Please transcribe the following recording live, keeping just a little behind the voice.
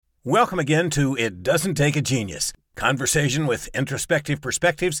Welcome again to It Doesn't Take a Genius, conversation with introspective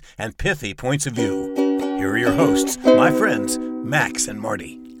perspectives and pithy points of view. Here are your hosts, my friends, Max and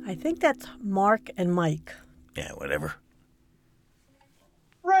Marty. I think that's Mark and Mike. Yeah, whatever.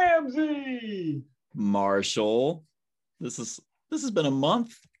 Ramsey! Marshall, this has been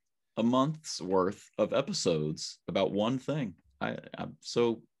a month's worth of episodes about one thing. I'm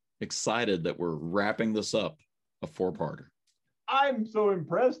so excited that we're wrapping this up, a four-parter. I'm so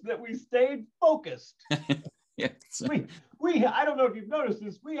impressed that we stayed focused. Yes. We I don't know if you've noticed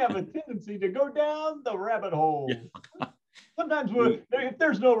this, we have a tendency to go down the rabbit hole. Yeah. Sometimes if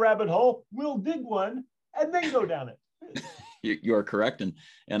there's no rabbit hole, we'll dig one and then go down it. You are correct. And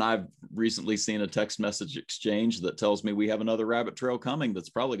I've recently seen a text message exchange that tells me we have another rabbit trail coming that's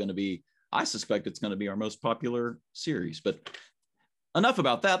probably going to be, I suspect it's going to be our most popular series. But enough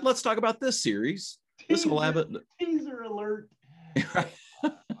about that. Let's talk about this series. Teaser alert. Right.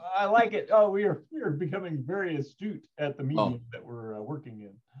 I like it. Oh, we are becoming very astute at the medium that we're working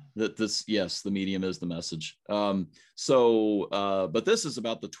in. The medium is the message. But this is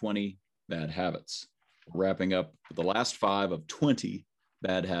about the 20 bad habits. Wrapping up the last 5 of 20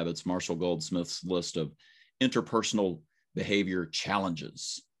 bad habits, Marshall Goldsmith's list of interpersonal behavior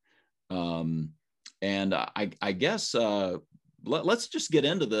challenges. And I guess let's just get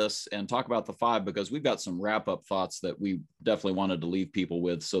into this and talk about the 5, because we've got some wrap-up thoughts that we definitely wanted to leave people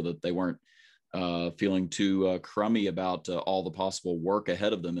with so that they weren't feeling too crummy about all the possible work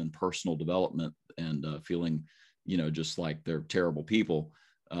ahead of them in personal development and feeling, just like they're terrible people.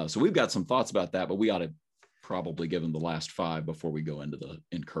 So we've got some thoughts about that, but we ought to probably give them the last 5 before we go into the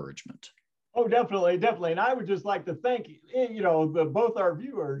encouragement. Oh, definitely. And I would just like to thank, both our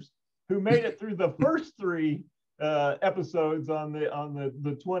viewers who made it through the first 3 episodes on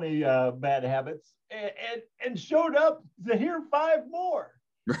the 20 bad habits and showed up to hear 5 more.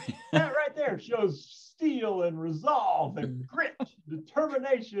 Right. That right there shows steel and resolve and grit,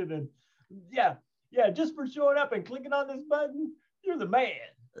 determination, and yeah, just for showing up and clicking on this button, you're the man.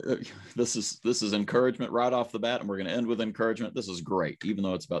 This is encouragement right off the bat, and we're going to end with encouragement. This is great, even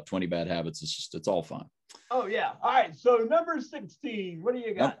though it's about 20 bad habits. It's all fun. Oh yeah. All right. So number 16, what do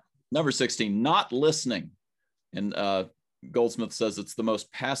you got? Number 16, not listening. And Goldsmith says it's the most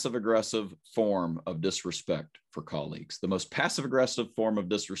passive-aggressive form of disrespect for colleagues. The most passive-aggressive form of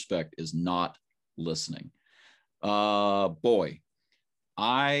disrespect is not listening. Boy,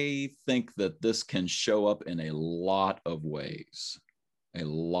 I think that this can show up in a lot of ways.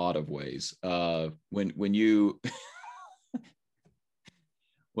 When you,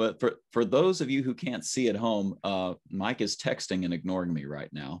 well, for those of you who can't see at home, Mike is texting and ignoring me right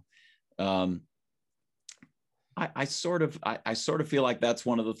now. I sort of feel like that's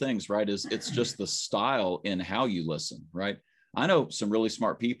one of the things, right? It's just the style in how you listen, right? I know some really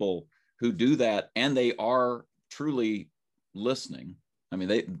smart people who do that, and they are truly listening. I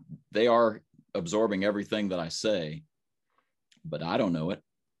mean, they are absorbing everything that I say, but I don't know it.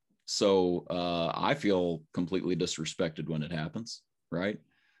 So I feel completely disrespected when it happens, right?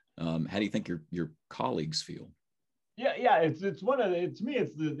 How do you think your colleagues feel? Yeah. It's one of the, to me,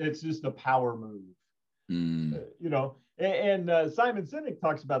 it's just a power move. And Simon Sinek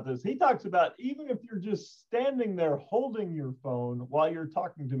talks about this. He talks about even if you're just standing there holding your phone while you're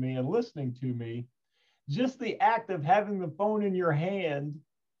talking to me and listening to me, just the act of having the phone in your hand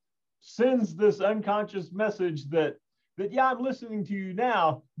sends this unconscious message that I'm listening to you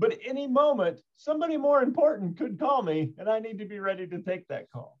now, but at any moment, somebody more important could call me and I need to be ready to take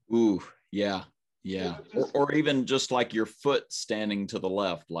that call. Ooh, yeah. Yeah. Or even just like your foot standing to the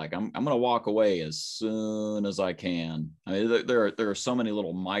left, like I'm going to walk away as soon as I can. I mean, there are so many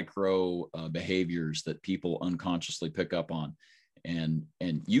little micro behaviors that people unconsciously pick up on, and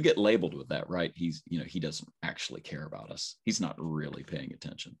you get labeled with that, right? He doesn't actually care about us. He's not really paying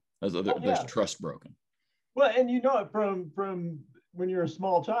attention. There's trust broken. Well, and you know it from when you're a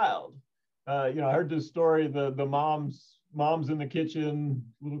small child. I heard this story, the mom's in the kitchen,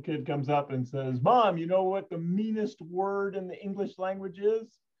 little kid comes up and says, "Mom, you know what the meanest word in the English language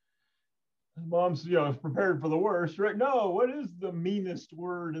is?" And mom's, prepared for the worst, right? "No, what is the meanest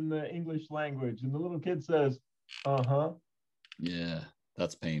word in the English language?" And the little kid says, "Uh-huh." Yeah,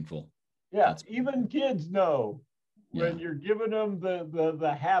 that's painful. Yeah, even kids know when you're giving them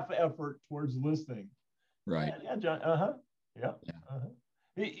the half effort towards listening. Right. Yeah, John. Uh-huh. Yeah. Uh-huh.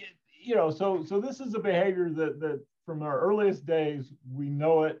 So this is a behavior that from our earliest days, we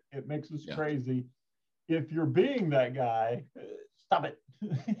know it. It makes us crazy. If you're being that guy, stop it.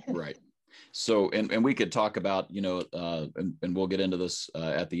 Right. So, and we could talk about, and we'll get into this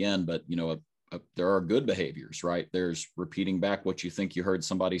at the end, but, there are good behaviors, right? There's repeating back what you think you heard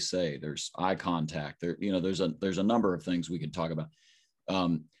somebody say. There's eye contact. There's a number of things we could talk about.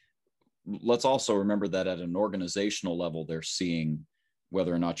 Let's also remember that at an organizational level, they're seeing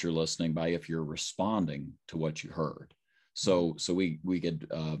whether or not you're listening by if you're responding to what you heard. So we could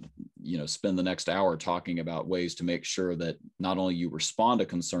spend the next hour talking about ways to make sure that not only you respond to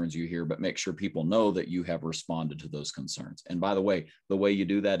concerns you hear, but make sure people know that you have responded to those concerns. And by the way you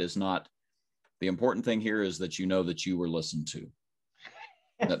do that is not the important thing here is that you know that you were listened to.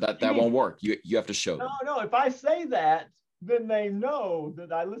 That won't work. You have to show them. No. If I say that, then they know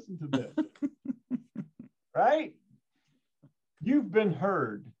that I listened to them. Right? You've been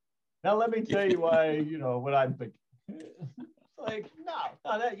heard. Now let me tell you why. What I'm thinking. It's like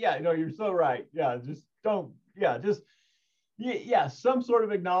you're so right. Some sort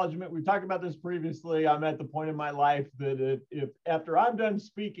of acknowledgement. We talked about this previously. I'm at the point in my life that if after I'm done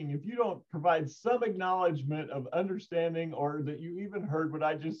speaking, if you don't provide some acknowledgement of understanding or that you even heard what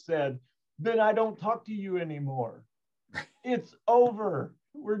I just said, then I don't talk to you anymore. It's over.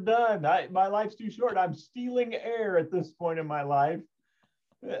 We're done. My life's too short. I'm stealing air at this point in my life.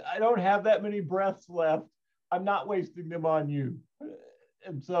 I don't have that many breaths left. I'm not wasting them on you.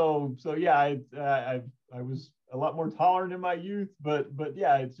 And so I was a lot more tolerant in my youth, but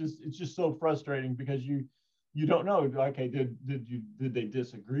yeah, it's just so frustrating because you don't know. Okay, did they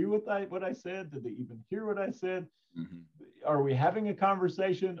disagree with what I said? Did they even hear what I said? Mm-hmm. Are we having a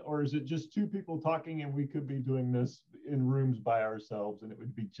conversation, or is it just two people talking and we could be doing this in rooms by ourselves and it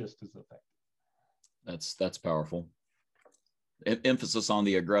would be just as effective? That's powerful. Emphasis on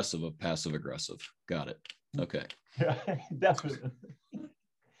the aggressive of passive aggressive. Got it. Okay. Yeah, definitely.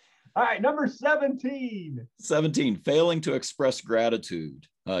 All right, number 17. 17, failing to express gratitude.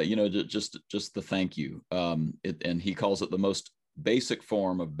 Just the thank you. And he calls it the most basic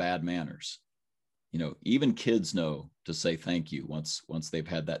form of bad manners. Even kids know to say thank you once they've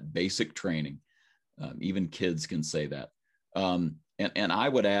had that basic training. Even kids can say that. And I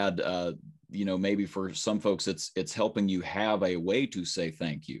would add, maybe for some folks, it's helping you have a way to say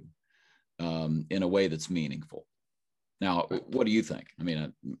thank you in a way that's meaningful. Now, what do you think? I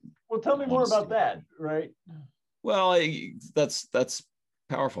mean, well, tell me more about that, right? Well, that's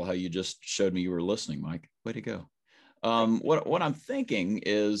powerful how you just showed me you were listening, Mike. Way to go. What I'm thinking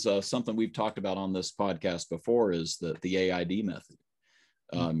is something we've talked about on this podcast before is the AID method.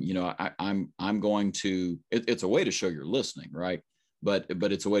 I'm going to, it's a way to show you're listening, right? But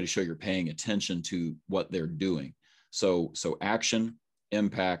it's a way to show you're paying attention to what they're doing. So action,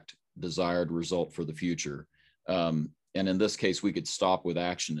 impact, desired result for the future. And in this case, we could stop with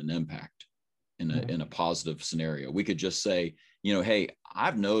action and impact in a positive scenario. We could just say, hey,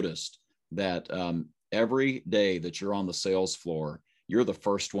 I've noticed that every day that you're on the sales floor, you're the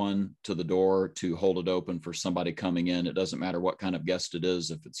first one to the door to hold it open for somebody coming in. It doesn't matter what kind of guest it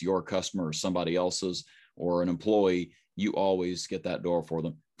is, if it's your customer or somebody else's or an employee, you always get that door for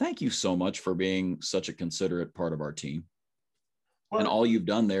them. Thank you so much for being such a considerate part of our team. Well, and all you've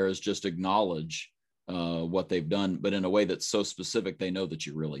done there is just acknowledge what they've done, but in a way that's so specific, they know that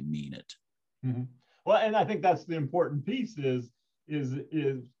you really mean it. Mm-hmm. Well, and I think that's the important piece is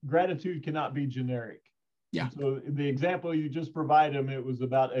gratitude cannot be generic. Yeah. And so the example you just provided them, it was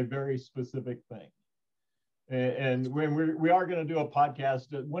about a very specific thing. And when we are going to do a podcast,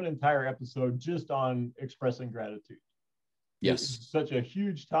 one entire episode just on expressing gratitude. Yes. It's such a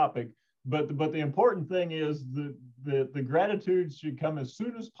huge topic, but the important thing is the gratitude should come as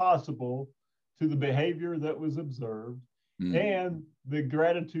soon as possible to the behavior that was observed, and the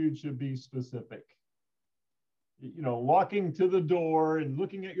gratitude should be specific. Walking to the door and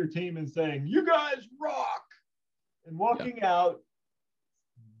looking at your team and saying, "You guys rock," and walking out,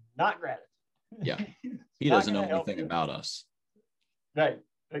 not gratitude. Yeah, he doesn't know anything about us. Right,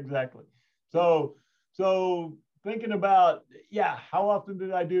 exactly. So thinking about, how often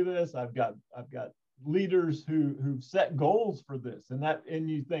did I do this? I've got leaders who've set goals for this, and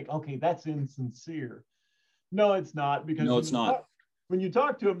you think, okay, that's insincere. No, it's not, because no, it's not. When you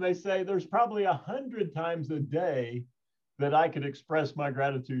talk to them, they say there's probably 100 times a day that I could express my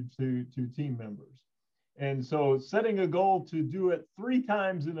gratitude to team members. And so setting a goal to do it 3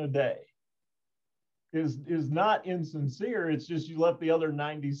 times in a day is not insincere. It's just you left the other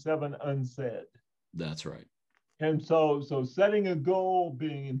 97 unsaid. That's right. And so setting a goal,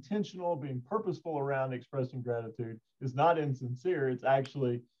 being intentional, being purposeful around expressing gratitude is not insincere. It's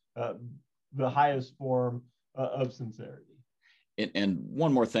actually the highest form of sincerity. And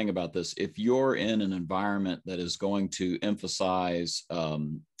one more thing about this, if you're in an environment that is going to emphasize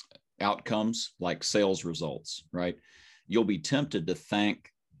outcomes like sales results, right? You'll be tempted to thank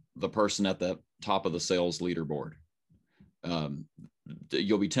the person at the top of the sales leaderboard.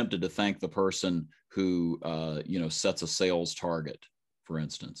 You'll be tempted to thank the person who, sets a sales target, for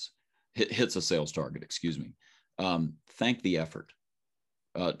instance, hits a sales target, excuse me. Thank the effort.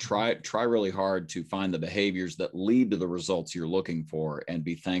 Try really hard to find the behaviors that lead to the results you're looking for and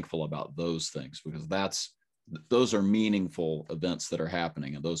be thankful about those things, because those are meaningful events that are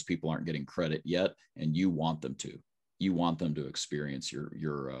happening, and those people aren't getting credit yet. And you want them to experience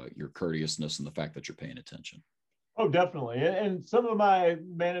your courteousness and the fact that you're paying attention. Oh, definitely. And some of my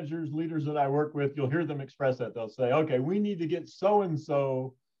managers, leaders that I work with, you'll hear them express that. They'll say, okay, we need to get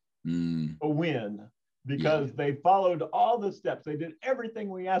so-and-so a win because they followed all the steps. They did everything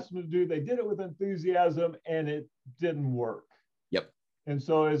we asked them to do. They did it with enthusiasm, and it didn't work. Yep. And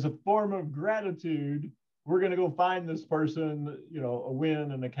so as a form of gratitude, we're going to go find this person, a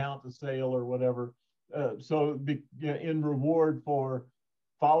win, an account, a sale, or whatever. In reward for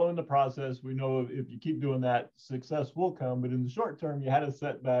following the process, we know if you keep doing that, success will come. But in the short term, you had a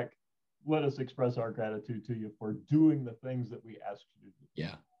setback. Let us express our gratitude to you for doing the things that we asked you to do.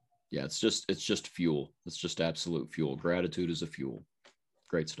 Yeah. It's just fuel. It's just absolute fuel. Gratitude is a fuel.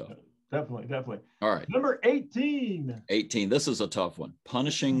 Great stuff. Definitely. All right. Number 18. 18. This is a tough one.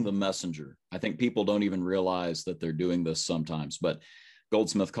 Punishing the messenger. I think people don't even realize that they're doing this sometimes, but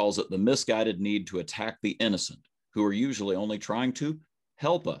Goldsmith calls it the misguided need to attack the innocent, who are usually only trying to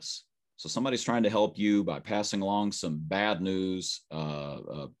help us. So somebody's trying to help you by passing along some bad news,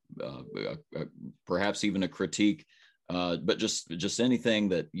 perhaps even a critique, but just anything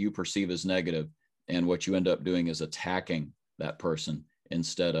that you perceive as negative. And what you end up doing is attacking that person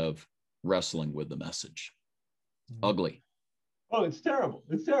instead of wrestling with the message. Ugly. Oh, it's terrible.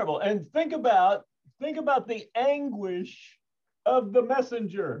 It's terrible. And think about the anguish of the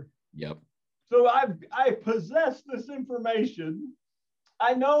messenger. Yep. So I possess this information.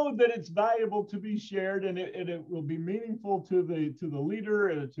 I know that it's valuable to be shared, and it will be meaningful to the leader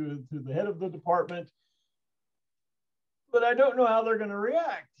and to the head of the department. But I don't know how they're going to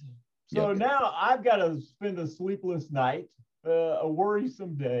react. So now I've got to spend a sleepless night, a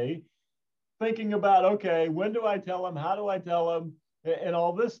worrisome day, thinking about, okay, when do I tell them? How do I tell them? And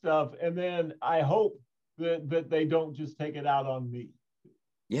all this stuff. And then I hope that they don't just take it out on me.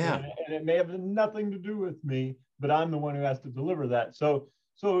 Yeah. And it may have nothing to do with me, but I'm the one who has to deliver that. So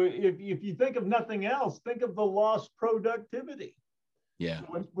if you think of nothing else, think of the lost productivity. Yeah.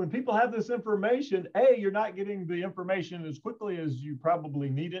 When people have this information, A, you're not getting the information as quickly as you probably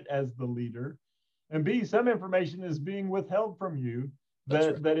need it as the leader. And B, some information is being withheld from you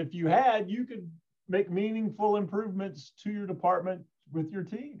that if you had, you could make meaningful improvements to your department with your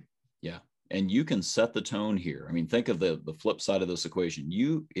team. Yeah. And you can set the tone here. I mean, think of the flip side of this equation.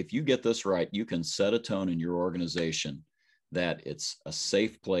 If you get this right, you can set a tone in your organization that it's a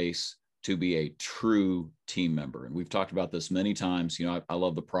safe place to be a true team member. And we've talked about this many times. I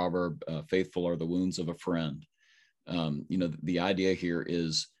love the proverb, faithful are the wounds of a friend. The idea here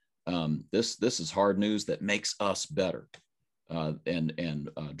is this is hard news that makes us better and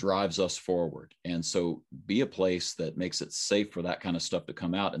drives us forward. And so be a place that makes it safe for that kind of stuff to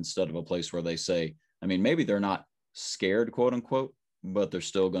come out, instead of a place where they say, I mean, maybe they're not scared, quote unquote, but they're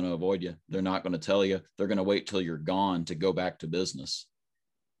still going to avoid you. They're not going to tell you. They're going to wait till you're gone to go back to business.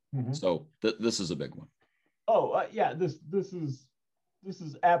 Mm-hmm. So this is a big one. Oh, yeah, this is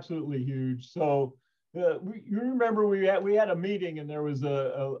absolutely huge. So you remember we had a meeting, and there was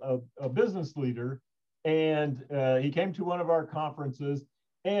a business leader, and he came to one of our conferences,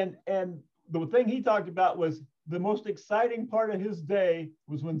 and the thing he talked about was the most exciting part of his day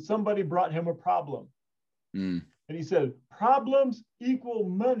was when somebody brought him a problem. And he said, problems equal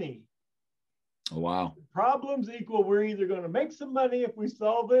money. Oh, wow. Problems equal, we're either going to make some money if we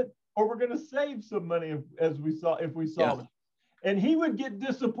solve it, or we're going to save some money if we solve it. And he would get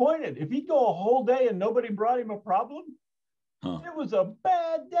disappointed if he'd go a whole day and nobody brought him a problem. It was a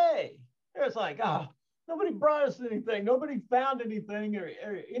bad day. It's like, nobody brought us anything. Nobody found anything or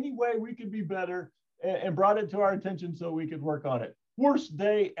any way we could be better, and brought it to our attention so we could work on it. Worst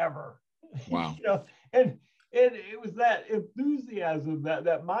day ever. Wow. And it was that enthusiasm,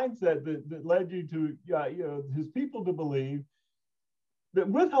 that mindset that led you to, his people to believe that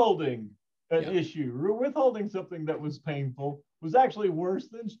withholding an issue, or withholding something that was painful, was actually worse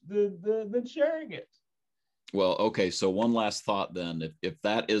than sharing it. Well, okay. So one last thought then, if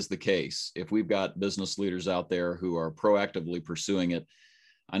that is the case, if we've got business leaders out there who are proactively pursuing it,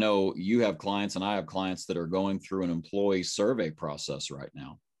 I know you have clients and I have clients that are going through an employee survey process right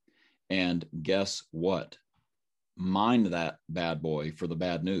now. And guess what? mind that bad boy for the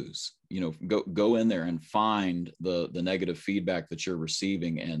bad news. Go in there and find the negative feedback that you're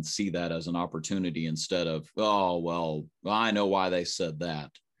receiving and see that as an opportunity instead of, oh, well, I know why they said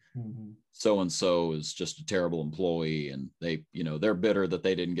that. Mm-hmm. So-and-so is just a terrible employee and they're bitter that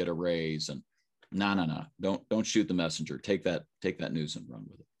they didn't get a raise. And no. Don't shoot the messenger. Take that news and run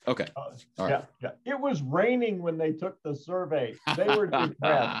with it. Okay. All right. Yeah. It was raining when they took the survey. They were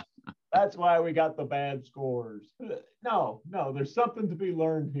depressed. That's why we got the bad scores. No, there's something to be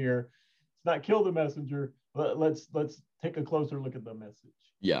learned here. It's not kill the messenger. Let's take a closer look at the message.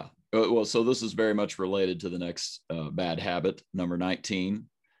 Yeah. Well, so this is very much related to the next bad habit, number 19,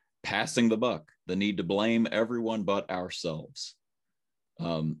 passing the buck, the need to blame everyone but ourselves.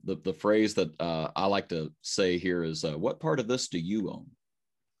 The phrase that I like to say here is, what part of this do you own?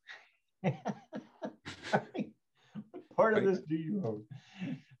 What part of this do you own?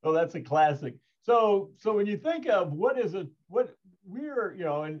 Well, that's a classic. So when you think of what we're,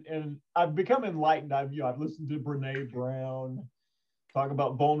 and I've become enlightened. I've listened to Brene Brown talk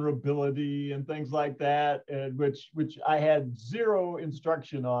about vulnerability and things like that, and which I had zero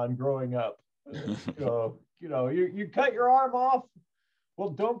instruction on growing up. You cut your arm off. Well,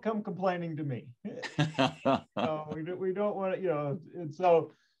 don't come complaining to me. We don't want to, and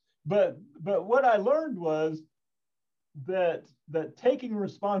so, but what I learned was that taking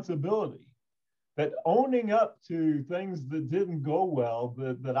responsibility, that owning up to things that didn't go well,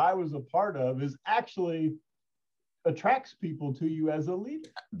 that I was a part of, is actually attracts people to you as a leader.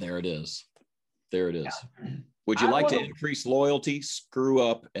 There it is. Yeah. Would you like to increase loyalty, screw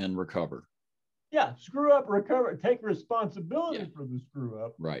up, and recover? Yeah, screw up, recover, take responsibility for the screw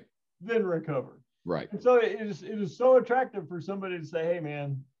up, right? Then recover, right? And so it is so attractive for somebody to say, "Hey,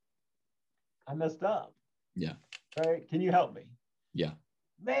 man, I messed up. Yeah. Right? Can you help me?" Yeah.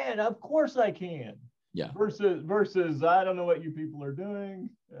 Man, of course I can. Yeah. Versus, I don't know what you people are doing.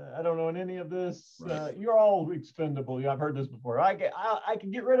 I don't know any of this. Right. You're all expendable. Yeah, I've heard this before. I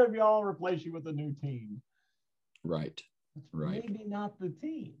can get rid of y'all and replace you with a new team. Right. Right. Maybe not the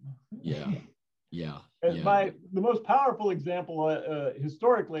team. Yeah. Yeah. The most powerful example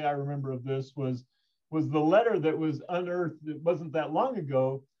historically I remember of this was the letter that was unearthed. It wasn't that long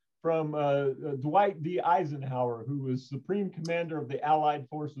ago, from Dwight D. Eisenhower, who was Supreme Commander of the Allied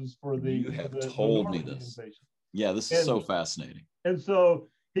Forces for the. You have told me this. Invasion. Yeah, this is so fascinating. And so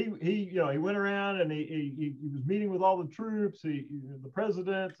he went around and he was meeting with all the troops, the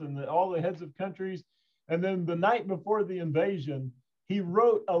presidents and all the heads of countries, and then the night before the invasion, he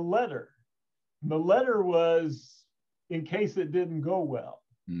wrote a letter. The letter was in case it didn't go well.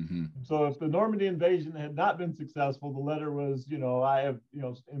 Mm-hmm. So if the Normandy invasion had not been successful, the letter was, I have,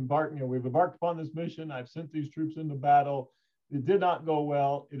 we've embarked upon this mission. I've sent these troops into battle. It did not go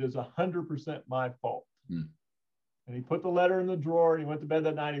well. It is 100% my fault. Mm. And he put the letter in the drawer and he went to bed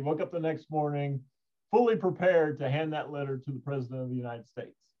that night. He woke up the next morning fully prepared to hand that letter to the President of the United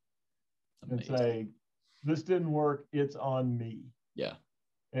States. Amazing. And say, this didn't work. It's on me. Yeah.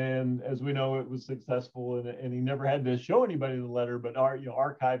 And as we know, it was successful, and he never had to show anybody the letter, but our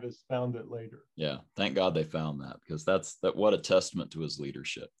archivists found it later. Yeah, thank God they found that, because that's what a testament to his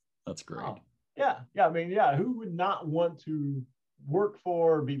leadership. That's great. Oh, yeah. I mean, who would not want to work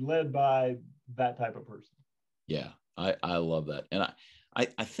for, be led by that type of person? Yeah, I love that, and I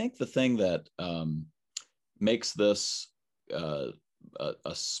think the thing that makes this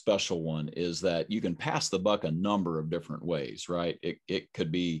a special one is that you can pass the buck a number of different ways, right? It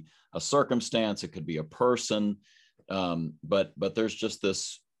could be a circumstance, it could be a person, but there's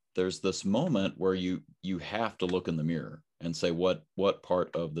this moment where you have to look in the mirror and say, what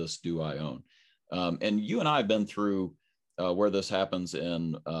part of this do I own? And you and I have been through where this happens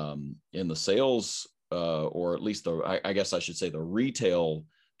in the sales, or at least I guess I should say the retail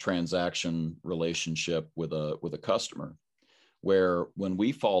transaction relationship with a customer, where when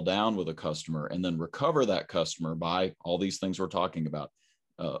we fall down with a customer and then recover that customer by all these things we're talking about,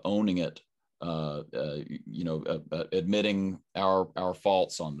 owning it, admitting our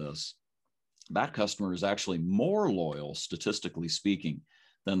faults on this, that customer is actually more loyal, statistically speaking,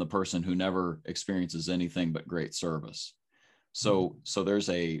 than the person who never experiences anything but great service. So there's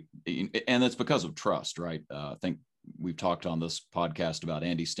and it's because of trust, right? I think we've talked on this podcast about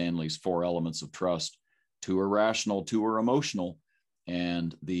Andy Stanley's 4 elements of trust. 2 are rational, 2 are emotional,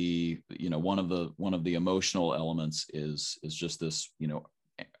 and one of the emotional elements is just this,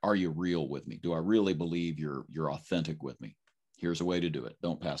 are you real with me? Do I really believe you're authentic with me? Here's a way to do it.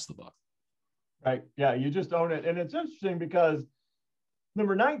 Don't pass the buck. Right. Yeah, you just own it. And it's interesting because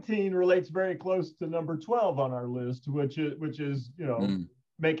number 19 relates very close to number 12 on our list, which is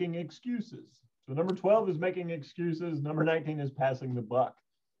making excuses. So number 12 is making excuses. Number 19 is passing the buck.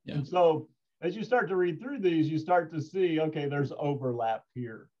 Yeah. And so as you start to read through these, you start to see, okay, there's overlap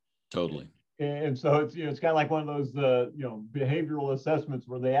here. Totally. And so it's, it's kind of like one of those, behavioral assessments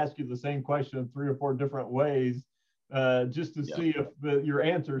where they ask you the same question 3 or 4 different ways, just to see if your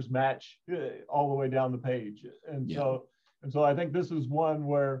answers match all the way down the page. And so I think this is one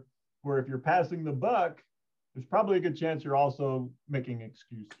where if you're passing the buck, there's probably a good chance you're also making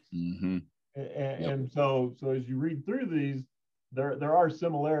excuses. Mm-hmm. And so as you read through these, there are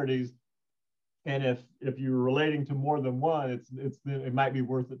similarities. And if you're relating to more than one, it might be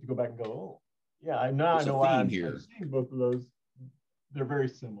worth it to go back and go, oh, yeah, I know why I'm seeing both of those. They're very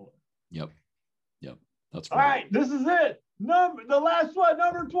similar. Yep. That's great. All right, this is it. The last one,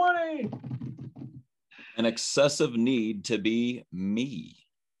 number 20. An excessive need to be me,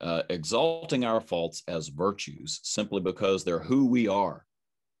 exalting our faults as virtues simply because they're who we are.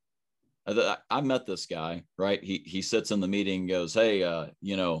 I met this guy, right? He sits in the meeting and goes, hey,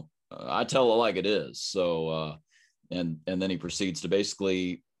 I tell it like it is. So, and then he proceeds to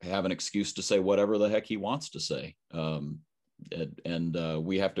basically have an excuse to say whatever the heck he wants to say. And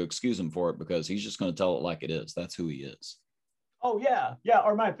we have to excuse him for it because he's just going to tell it like it is. That's who he is. Oh, yeah. Yeah.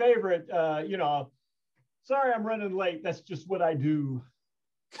 Or my favorite, sorry, I'm running late. That's just what I do.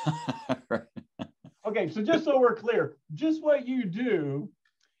 Right. Okay. So just so we're clear, just what you do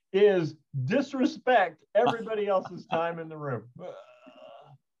is disrespect everybody else's time in the room.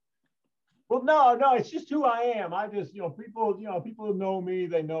 Well, no, it's just who I am. I just, people who know me,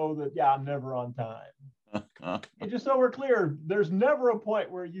 they know that, I'm never on time. And just so we're clear, there's never a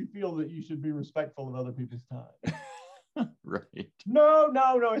point where you feel that you should be respectful of other people's time. Right. No,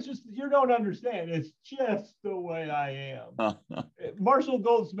 it's just, you don't understand. It's just the way I am. Marshall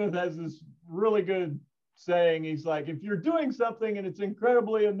Goldsmith has this really good saying. He's like, if you're doing something and it's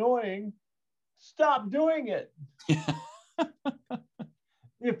incredibly annoying, stop doing it.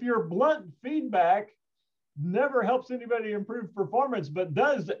 If your blunt feedback never helps anybody improve performance, but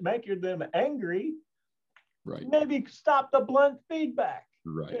does make them angry, right? Maybe stop the blunt feedback.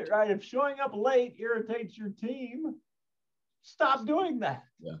 Right. If showing up late irritates your team, stop doing that.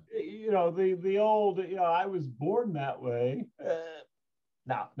 Yeah. The old, I was born that way.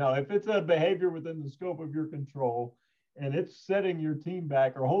 No, if it's a behavior within the scope of your control and it's setting your team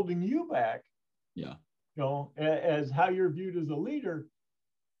back or holding you back, as how you're viewed as a leader,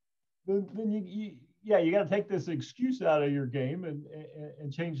 then you got to take this excuse out of your game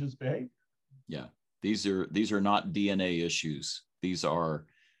and change this behavior. Yeah, these are not DNA issues. These are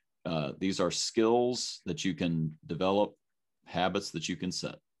skills that you can develop, habits that you can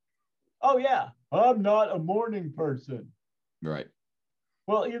set. Oh yeah, I'm not a morning person. Right.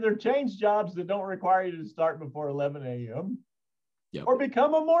 Well, either change jobs that don't require you to start before 11 a.m. Yep. or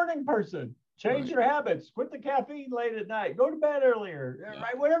become a morning person. Change your habits. Quit the caffeine late at night. Go to bed earlier. Yep.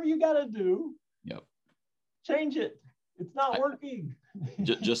 Right? Whatever you got to do. Yep. Change it. It's not working.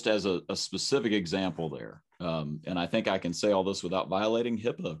 Just as a specific example there, and I think I can say all this without violating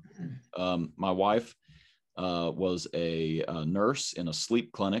HIPAA. My wife was a nurse in a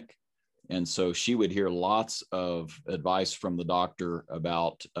sleep clinic. And so she would hear lots of advice from the doctor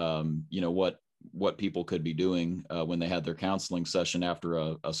about, what people could be doing when they had their counseling session after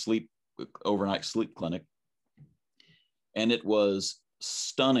a overnight sleep clinic. And it was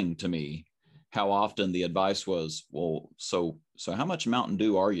stunning to me how often the advice was, well, so how much Mountain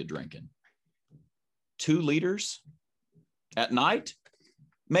Dew are you drinking? 2 liters at night?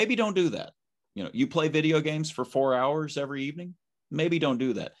 Maybe don't do that. You play video games for 4 hours every evening? Maybe don't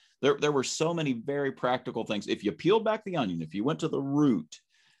do that. There were so many very practical things. If you peeled back the onion, if you went to the root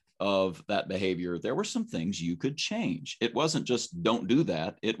of that behavior, there were some things you could change. It wasn't just don't do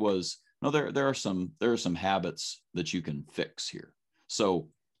that. It was, no, there are some habits that you can fix here. So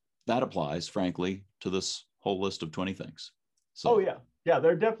that applies, frankly, to this whole list of 20 things. So, oh yeah. Yeah,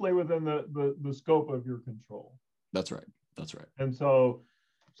 they're definitely within the scope of your control. That's right. And so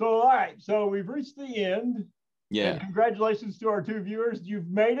all right. So we've reached the end. Yeah. And congratulations to our 2 viewers. You've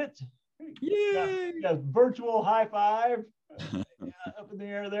made it. Yay! Yeah, virtual high five. Up in the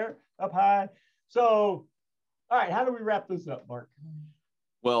air there, up high. So, all right, how do we wrap this up, Mark?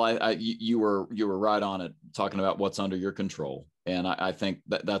 Well, you were right on it, talking about what's under your control, and I think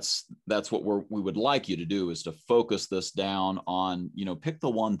that's what we would like you to do, is to focus this down on, pick the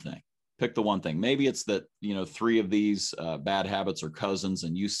one thing. Pick the one thing. Maybe it's that, 3 of these bad habits are cousins,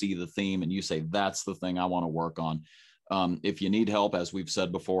 and you see the theme and you say, that's the thing I want to work on. If you need help, as we've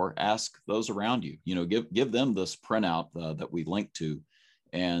said before, ask those around you. Give them this printout that we link to,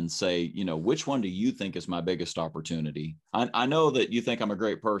 and say, which one do you think is my biggest opportunity? I know that you think I'm a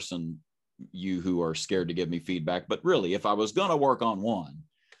great person, you who are scared to give me feedback, but really, if I was going to work on one,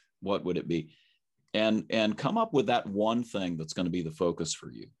 what would it be? And come up with that one thing that's going to be the focus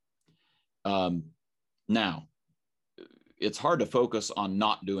for you. Now, it's hard to focus on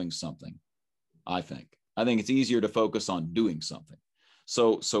not doing something. I think it's easier to focus on doing something.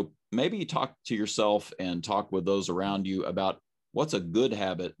 So maybe you talk to yourself and talk with those around you about what's a good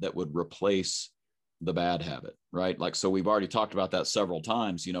habit that would replace the bad habit, right? Like, so we've already talked about that several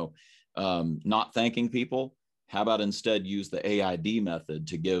times, not thanking people. How about instead use the AID method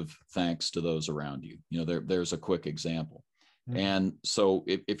to give thanks to those around you? There's a quick example. Mm-hmm. And so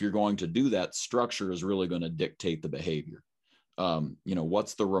if you're going to do that, structure is really going to dictate the behavior.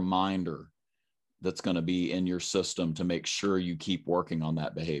 What's the reminder that's going to be in your system to make sure you keep working on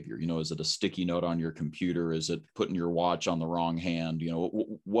that behavior? Is it a sticky note on your computer? Is it putting your watch on the wrong hand?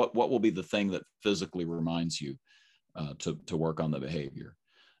 What will be the thing that physically reminds you to work on the behavior?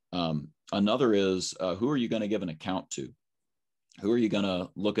 Another is, who are you going to give an account to? Who are you going to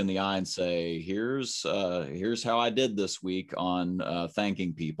look in the eye and say, here's how I did this week on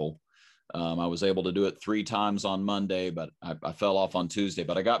thanking people. I was able to do it 3 times on Monday, but I fell off on Tuesday,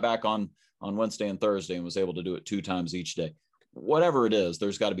 but I got back on Wednesday and Thursday and was able to do it 2 times each day. Whatever it is,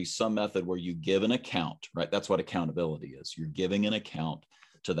 there's got to be some method where you give an account, right? That's what accountability is. You're giving an account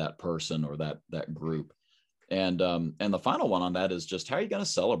to that person or that group. And the final one on that is just, how are you going to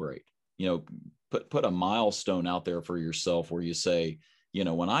celebrate? Put a milestone out there for yourself where you say,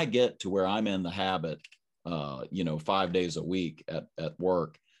 when I get to where I'm in the habit, 5 days a week at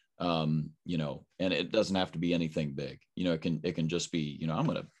work, and it doesn't have to be anything big. It can just be, I'm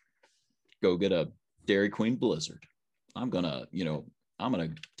going to go get a Dairy Queen Blizzard. I'm going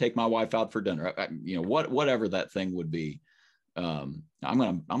to take my wife out for dinner. Whatever that thing would be. I'm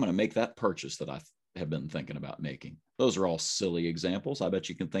going to make that purchase that I have been thinking about making. Those are all silly examples. I bet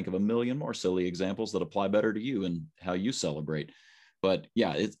you can think of a million more silly examples that apply better to you and how you celebrate. But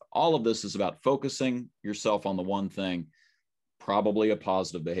yeah, all of this is about focusing yourself on the one thing, probably a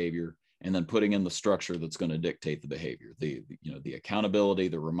positive behavior, and then putting in the structure that's going to dictate the behavior, the accountability,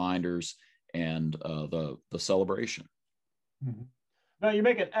 the reminders, and the celebration. Mm-hmm. Now, you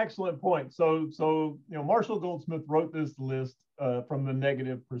make an excellent point. So Marshall Goldsmith wrote this list from the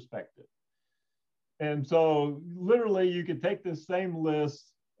negative perspective. And so literally you could take this same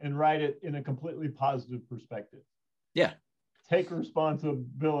list and write it in a completely positive perspective. Yeah. Take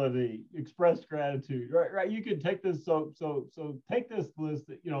responsibility, express gratitude, right? You could take this. So take this list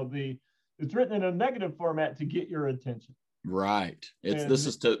that, it's written in a negative format to get your attention. Right. This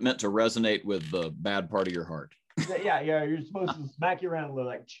is meant to resonate with the bad part of your heart. Yeah. You're supposed to smack you around a little,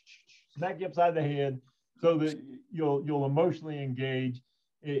 like smack you upside the head, so that you'll emotionally engage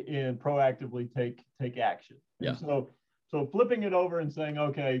and proactively take action. Yeah. And so flipping it over and saying,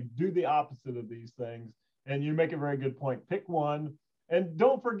 okay, do the opposite of these things. And you make a very good point. Pick one, and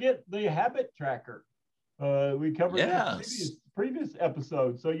don't forget the habit tracker. We covered this previous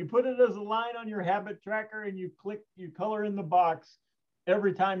episode. So you put it as a line on your habit tracker, and you color in the box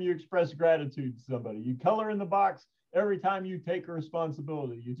every time you express gratitude to somebody. You color in the box every time you take a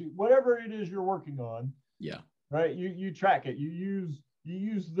responsibility. You do whatever it is you're working on. Yeah. Right. You track it. You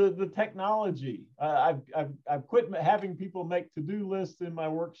use the technology. I've quit having people make to-do lists in my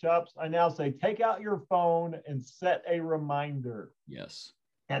workshops. I now say, take out your phone and set a reminder. Yes.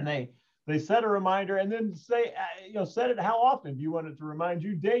 And they set a reminder, and then say, set it how often. Do you want it to remind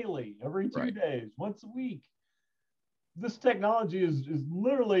you? Daily, every 2 days, once a week? This technology is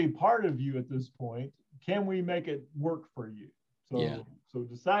literally part of you at this point. Can we make it work for you? So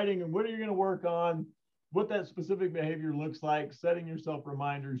deciding what are you going to work on, what that specific behavior looks like, setting yourself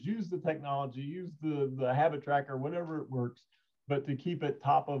reminders, use the technology, use the habit tracker, whatever it works, but to keep it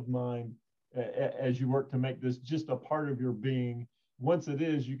top of mind as you work to make this just a part of your being. Once it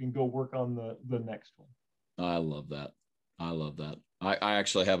is, you can go work on the next one. I love that. I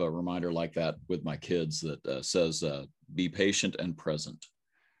actually have a reminder like that with my kids that says, be patient and present.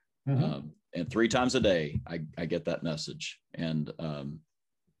 Mm-hmm. And 3 times a day, I get that message. And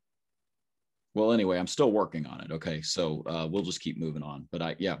well, anyway, I'm still working on it. Okay. So we'll just keep moving on.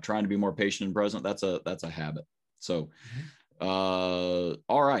 But trying to be more patient and present, that's a habit. So, all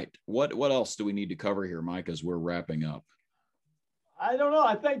right. What else do we need to cover here, Mike, as we're wrapping up? I don't know.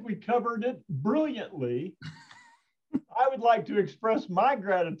 I think we covered it brilliantly. I would like to express my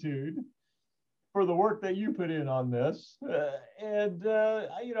gratitude for the work that you put in on this. I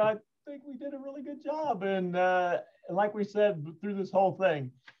think we did a really good job. And like we said, through this whole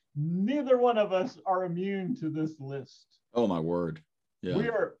thing, neither one of us are immune to this list. Oh, my word. Yeah.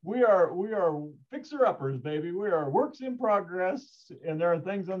 We are fixer uppers, baby. We are works in progress, and there are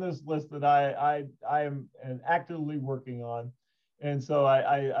things on this list that I am actively working on, and so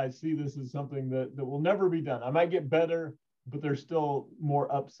I see this as something that will never be done. I might get better, but there's still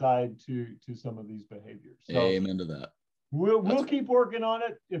more upside to some of these behaviors. So amen to that. We'll keep working on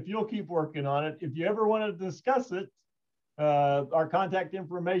it if you'll keep working on it. If you ever want to discuss it, our contact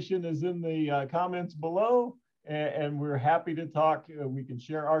information is in the comments below. And we're happy to talk. We can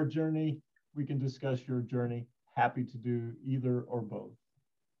share our journey. We can discuss your journey. Happy to do either or both.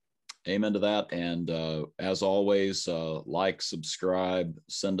 Amen to that. And as always, like, subscribe,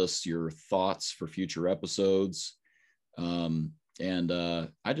 send us your thoughts for future episodes. And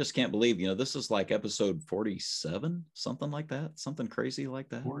I just can't believe, this is like episode 47, something like that, something crazy like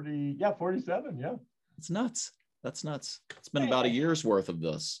that. 47. Yeah. It's nuts. That's nuts. It's been about a year's worth of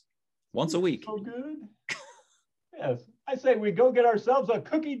this once a week. So good. Yes, I say we go get ourselves a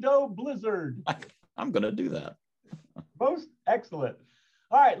cookie dough blizzard. I'm going to do that. Most excellent.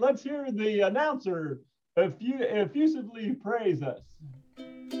 All right, let's hear the announcer effusively praise us.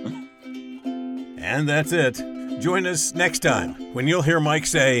 And that's it. Join us next time when you'll hear Mike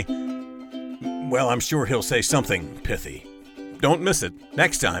say, well, I'm sure he'll say something pithy. Don't miss it.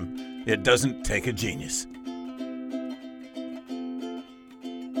 Next time, it doesn't take a genius.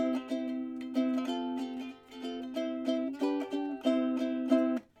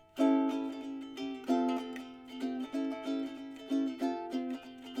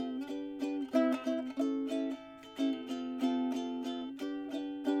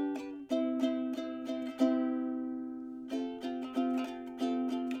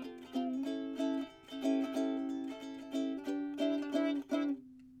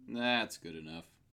 That's good enough.